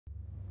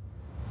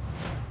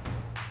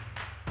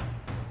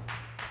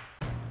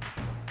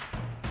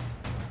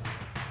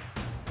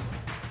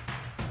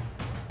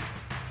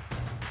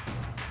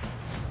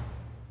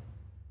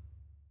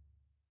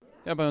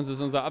Ja, bei uns ist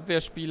unser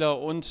Abwehrspieler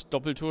und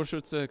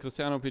Doppeltorschütze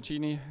Cristiano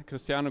Piccini.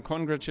 Cristiano,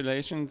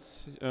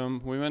 congratulations.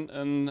 We went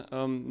in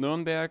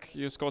Nürnberg.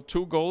 You scored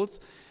 2 goals.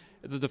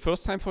 Is it the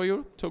first time for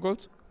you, 2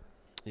 goals?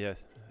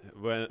 Yes,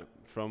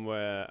 from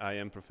where I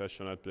am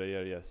professional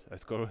player, yes. I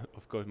scored,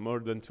 of course, more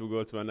than 2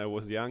 goals when I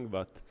was young,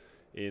 but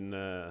in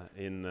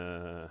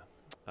the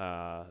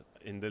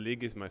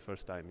league is my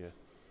first time, yeah.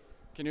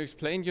 Can you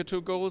explain your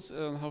 2 goals?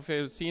 How have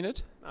you seen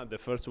it? The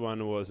first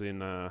one was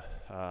in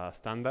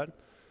standard,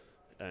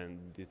 and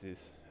this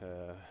is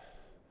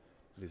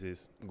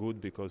good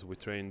because we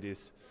trained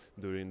this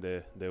during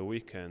the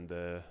week, and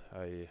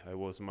I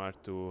was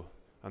smart to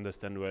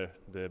understand where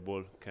the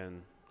ball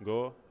can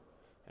go,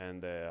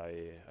 and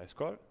I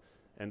scored.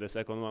 And the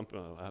second one,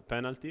 a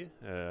penalty.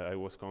 I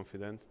was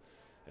confident,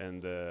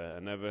 and I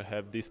never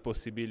have this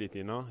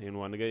possibility, no, in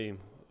one game.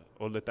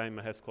 All the time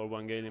I have scored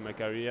 1 game in my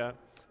career.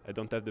 I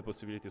don't have the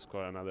possibility to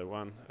score another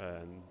one,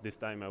 and this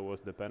time I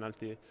was the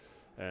penalty,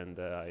 and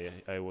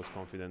I was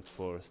confident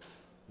for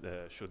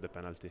shoot the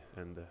penalty,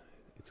 and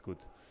it's good.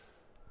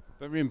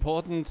 Very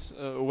important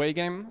away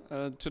game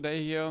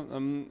today here.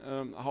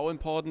 How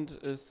important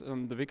is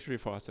the victory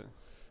for us?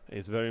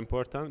 It's very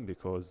important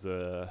because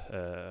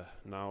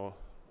now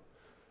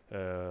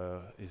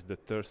is the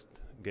third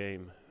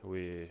game.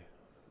 We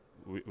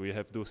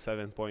have to do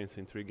 7 points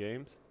in 3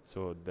 games,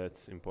 so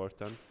that's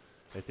important.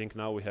 I think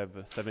now we have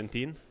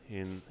 17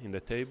 in the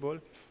table,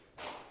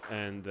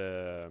 and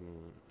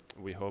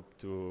we hope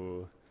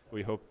to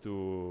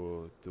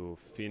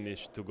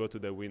finish to go to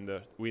the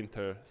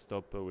winter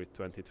stop with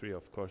 23,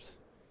 of course.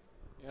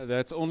 Yeah,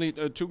 that's only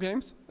 2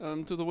 games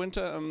to the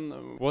winter.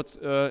 What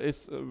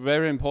is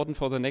very important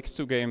for the next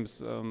 2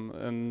 games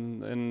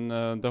in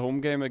the home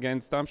game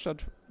against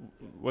Darmstadt?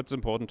 What's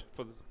important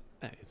for this?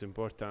 It's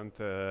important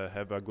to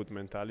have a good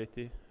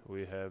mentality.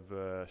 We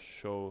have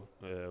show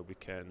we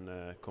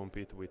can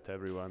compete with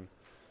everyone.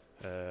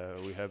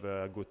 We have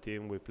a good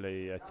team. We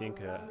play, I think,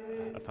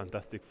 a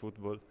fantastic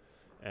football.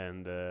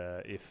 And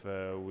if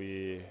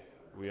we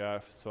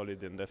are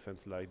solid in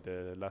defense like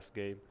the last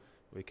game,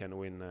 we can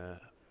win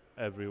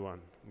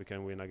everyone. We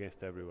can win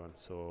against everyone.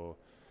 So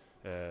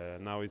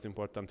now it's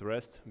important to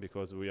rest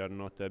because we are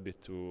not able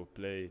to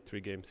play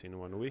 3 games in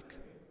 1 week.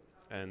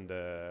 And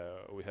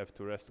we have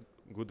to rest,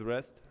 good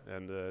rest,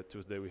 and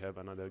Tuesday we have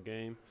another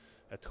game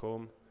at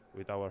home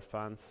with our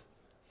fans.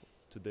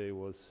 Today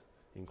was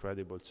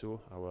incredible too.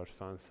 Our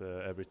fans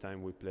every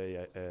time we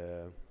play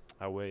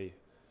away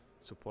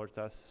support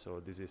us, so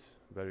this is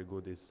very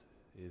good. It's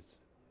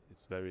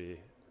very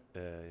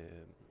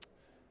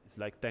it's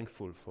like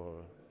thankful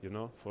for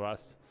for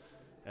us,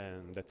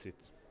 and that's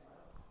it.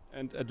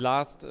 And at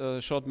last, a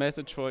short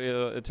message for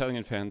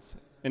Italian fans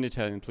in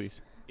Italian,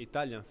 please.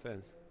 Italian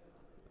fans.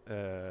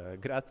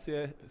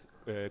 Grazie,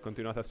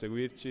 continuate a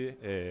seguirci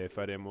e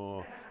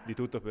faremo di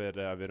tutto per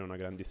avere una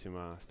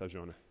grandissima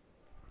stagione.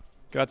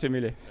 Grazie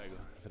mille.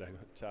 Prego,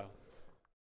 ciao.